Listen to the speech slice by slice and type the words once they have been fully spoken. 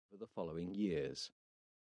the following years.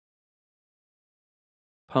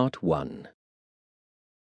 Part 1.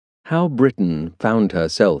 How Britain found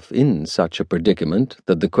herself in such a predicament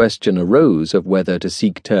that the question arose of whether to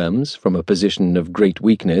seek terms from a position of great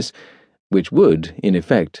weakness, which would, in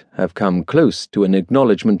effect, have come close to an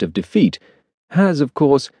acknowledgement of defeat, has, of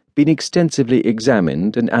course, been extensively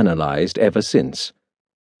examined and analysed ever since.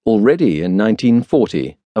 Already in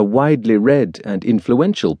 1940, a widely read and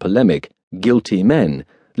influential polemic, Guilty Men,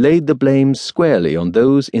 laid the blame squarely on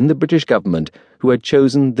those in the British government who had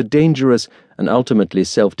chosen the dangerous and ultimately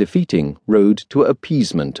self-defeating road to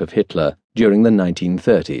appeasement of Hitler during the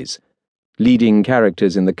 1930s. Leading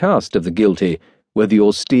characters in the cast of The Guilty were the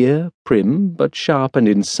austere, prim, but sharp and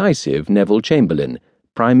incisive Neville Chamberlain,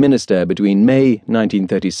 Prime Minister between May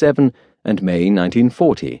 1937 and May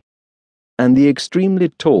 1940, and the extremely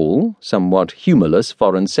tall, somewhat humourless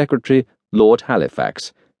Foreign Secretary Lord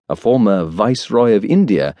Halifax, a former Viceroy of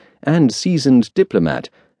India and seasoned diplomat,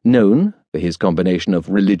 known, for his combination of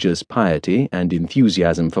religious piety and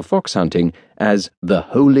enthusiasm for fox hunting, as the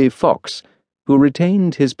Holy Fox, who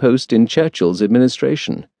retained his post in Churchill's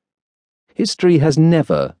administration. History has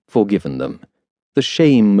never forgiven them. The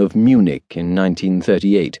shame of Munich in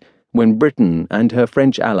 1938, when Britain and her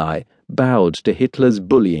French ally bowed to Hitler's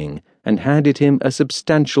bullying and handed him a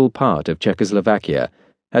substantial part of Czechoslovakia,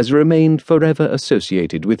 has remained forever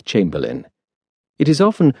associated with Chamberlain. It is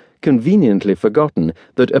often conveniently forgotten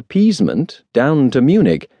that appeasement, down to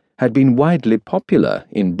Munich, had been widely popular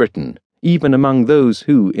in Britain, even among those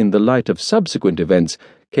who, in the light of subsequent events,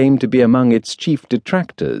 came to be among its chief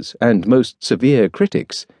detractors and most severe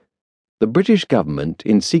critics. The British government,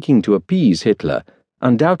 in seeking to appease Hitler,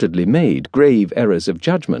 undoubtedly made grave errors of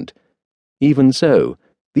judgment. Even so,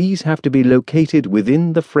 these have to be located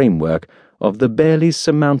within the framework of the barely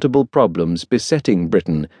surmountable problems besetting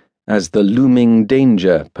Britain as the looming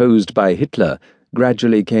danger posed by Hitler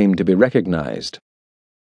gradually came to be recognized.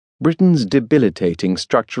 Britain's debilitating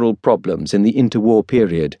structural problems in the interwar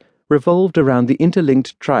period revolved around the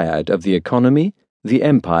interlinked triad of the economy, the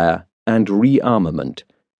empire, and rearmament.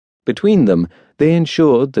 Between them, they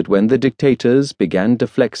ensured that when the dictators began to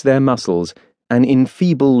flex their muscles, an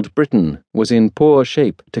enfeebled Britain was in poor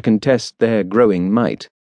shape to contest their growing might.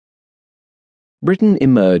 Britain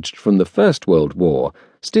emerged from the First World War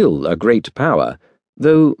still a great power,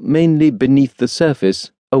 though mainly beneath the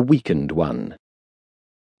surface a weakened one.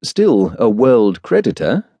 Still a world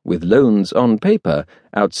creditor, with loans on paper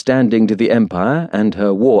outstanding to the Empire and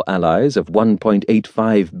her war allies of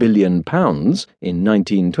 £1.85 billion in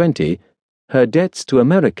 1920, her debts to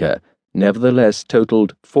America nevertheless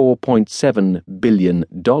totaled $4.7 billion.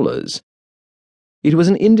 It was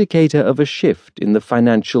an indicator of a shift in the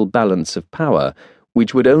financial balance of power,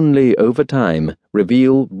 which would only, over time,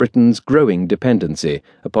 reveal Britain's growing dependency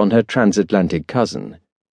upon her transatlantic cousin.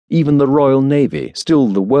 Even the Royal Navy, still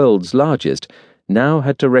the world's largest, now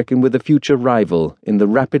had to reckon with a future rival in the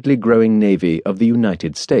rapidly growing navy of the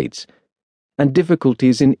United States. And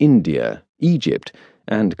difficulties in India, Egypt,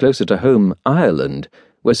 and closer to home, Ireland,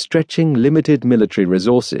 were stretching limited military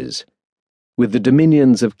resources. With the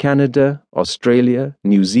dominions of Canada, Australia,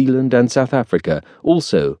 New Zealand, and South Africa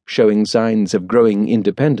also showing signs of growing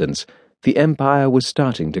independence, the empire was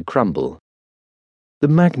starting to crumble. The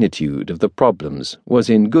magnitude of the problems was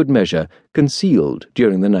in good measure concealed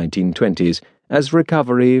during the 1920s as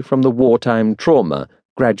recovery from the wartime trauma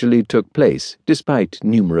gradually took place despite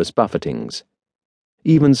numerous buffetings.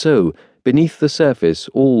 Even so, beneath the surface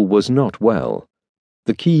all was not well.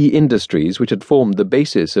 The key industries which had formed the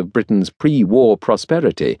basis of Britain's pre-war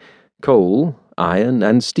prosperity, coal, iron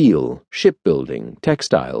and steel, shipbuilding,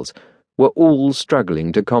 textiles, were all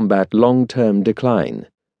struggling to combat long-term decline.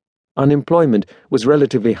 Unemployment was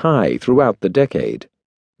relatively high throughout the decade.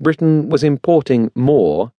 Britain was importing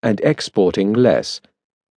more and exporting less.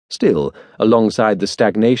 Still, alongside the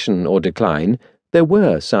stagnation or decline, there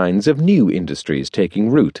were signs of new industries taking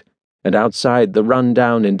root, and outside the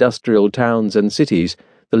run-down industrial towns and cities,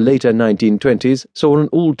 the later 1920s saw an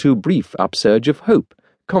all-too-brief upsurge of hope,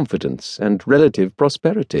 confidence, and relative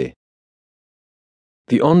prosperity.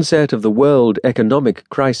 The onset of the world economic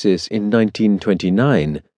crisis in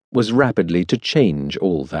 1929 was rapidly to change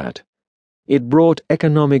all that. It brought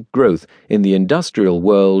economic growth in the industrial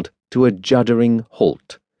world to a juddering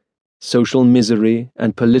halt. Social misery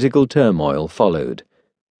and political turmoil followed.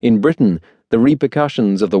 In Britain, the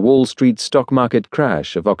repercussions of the Wall Street stock market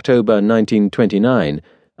crash of October 1929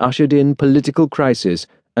 ushered in political crisis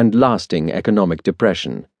and lasting economic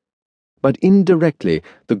depression. But indirectly,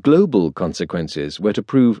 the global consequences were to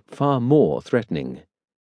prove far more threatening.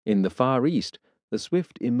 In the Far East, the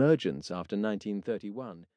swift emergence after 1931